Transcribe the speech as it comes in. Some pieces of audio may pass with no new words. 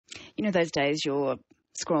you know, those days you're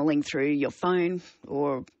scrolling through your phone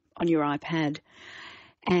or on your iPad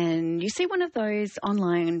and you see one of those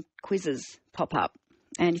online quizzes pop up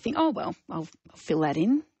and you think, oh, well, I'll fill that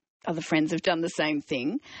in. Other friends have done the same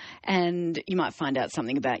thing, and you might find out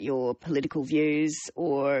something about your political views,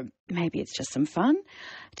 or maybe it's just some fun,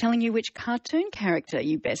 telling you which cartoon character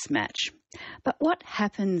you best match. But what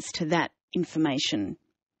happens to that information?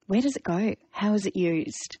 Where does it go? How is it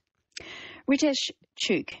used? Ritesh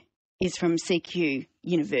Chugh is from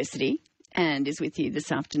CQUniversity and is with you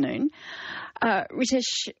this afternoon.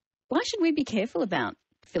 Ritesh, why should we be careful about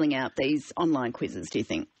filling out these online quizzes, do you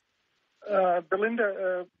think?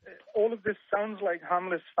 Belinda, all of this sounds like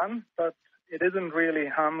harmless fun, but it isn't really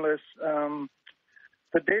harmless.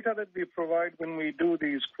 The data that we provide when we do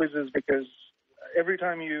these quizzes, because every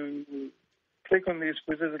time you click on these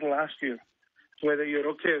quizzes, it'll ask you whether you're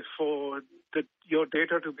okay for your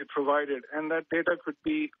data to be provided. And that data could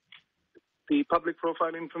be the public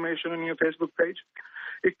profile information on your Facebook page.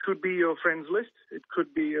 It could be your friends list. It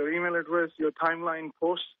could be your email address, your timeline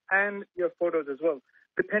posts, and your photos as well,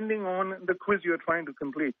 depending on the quiz you're trying to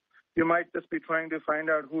complete. You might just be trying to find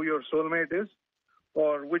out who your soulmate is,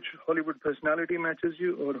 or which Hollywood personality matches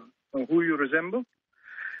you, or who you resemble.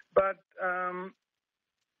 But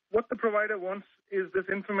what the provider wants is this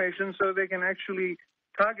information so they can actually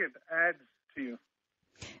target ads to you.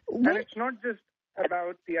 And it's not just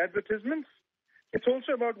about the advertisements. It's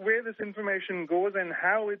also about where this information goes and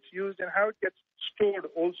how it's used and how it gets stored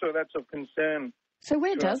also. That's of concern. So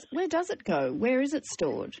where does it go? Where is it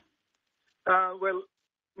stored? Well,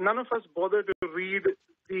 none of us bother to read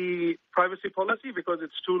the privacy policy because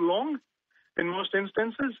it's too long in most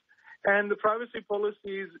instances. And the privacy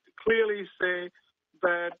policies clearly say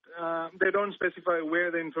that they don't specify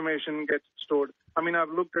where the information gets stored. I mean, I've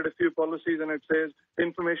looked at a few policies and it says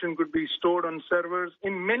information could be stored on servers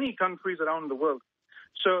in many countries around the world.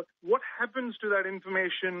 So what happens to that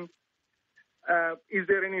information? Is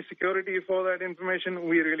there any security for that information?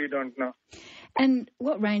 We really don't know. And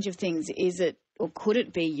what range of things is it or could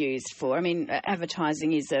it be used for? I mean,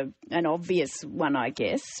 advertising is an obvious one, I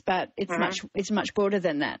guess, but it's much broader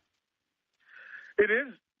than that. It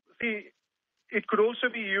is. See, it could also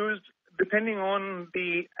be used depending on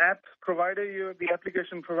the app provider, the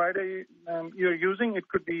application provider you're using. It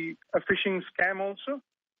could be a phishing scam also.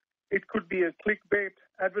 It could be a clickbait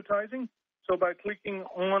advertising. So by clicking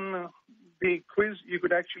on the quiz, you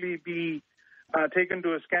could actually be taken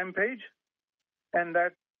to a scam page, and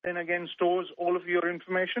that then again stores all of your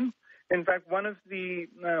information. In fact, one of the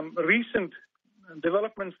recent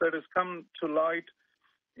developments that has come to light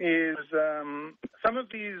is some of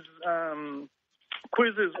these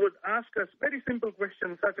quizzes would ask us very simple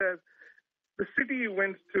questions such as the city you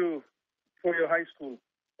went to for your high school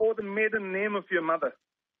or the maiden name of your mother.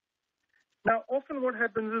 Now, often what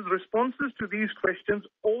happens is responses to these questions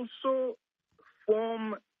also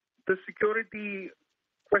form the security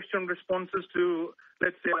question responses to,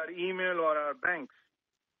 let's say, our email or our banks.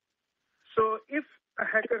 So if a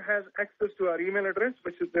hacker has access to our email address,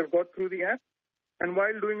 which they've got through the app, and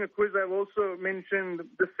while doing a quiz, I've also mentioned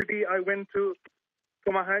the city I went to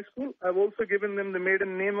for my high school. I've also given them the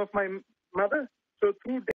maiden name of my mother. So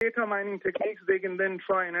through data mining techniques, they can then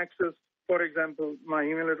try and access, for example, my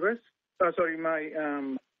email address,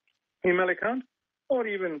 my email account, or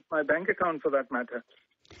even my bank account for that matter.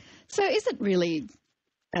 So is it really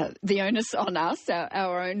the onus on us,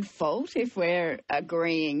 our own fault, if we're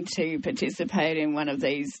agreeing to participate in one of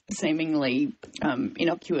these seemingly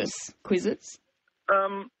innocuous quizzes?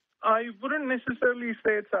 I wouldn't necessarily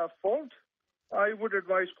say it's our fault. I would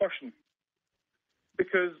advise caution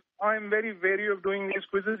because I'm very wary of doing these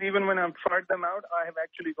quizzes. Even when I've tried them out, I have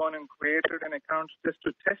actually gone and created an account just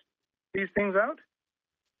to test these things out.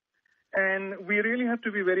 And we really have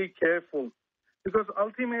to be very careful because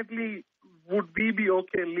ultimately, would we be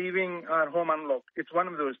okay leaving our home unlocked? It's one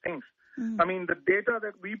of those things. I mean, the data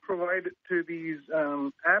that we provide to these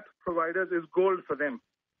app providers is gold for them.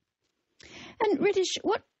 And Ritesh,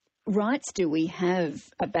 what rights do we have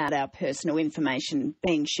about our personal information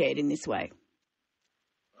being shared in this way?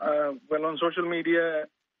 Well, on social media,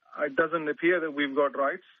 it doesn't appear that we've got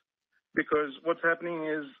rights because what's happening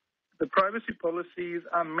is the privacy policies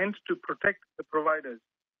are meant to protect the providers,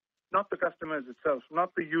 not the customers itself,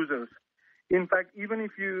 not the users. In fact, even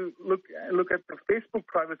if you look at the Facebook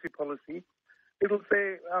privacy policy, it'll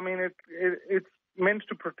say, it's meant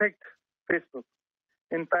to protect Facebook.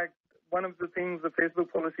 In fact, one of the things the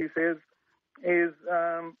Facebook policy says is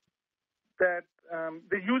that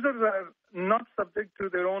the users are not subject to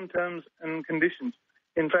their own terms and conditions.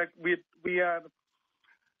 In fact, we are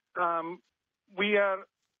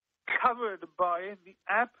covered by the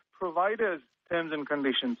app provider's terms and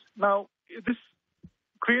conditions. Now, this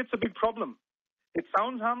creates a big problem. It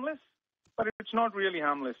sounds harmless, but it's not really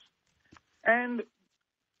harmless. And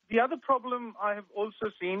the other problem I have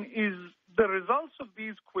also seen is the results of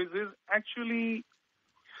these quizzes actually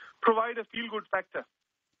provide a feel-good factor.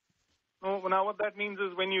 Now, what that means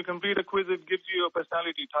is when you complete a quiz, it gives you a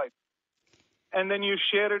personality type. And then you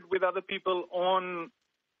share it with other people on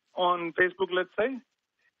Facebook, let's say,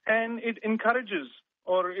 and it encourages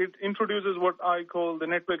or it introduces what I call the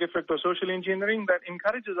network effect or social engineering that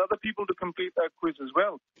encourages other people to complete that quiz as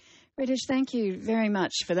well. Ritesh, thank you very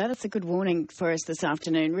much for that. It's a good warning for us this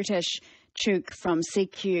afternoon. Ritesh Chugh from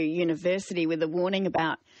CQUniversity with a warning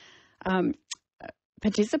about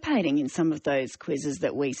participating in some of those quizzes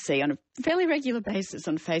that we see on a fairly regular basis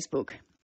on Facebook.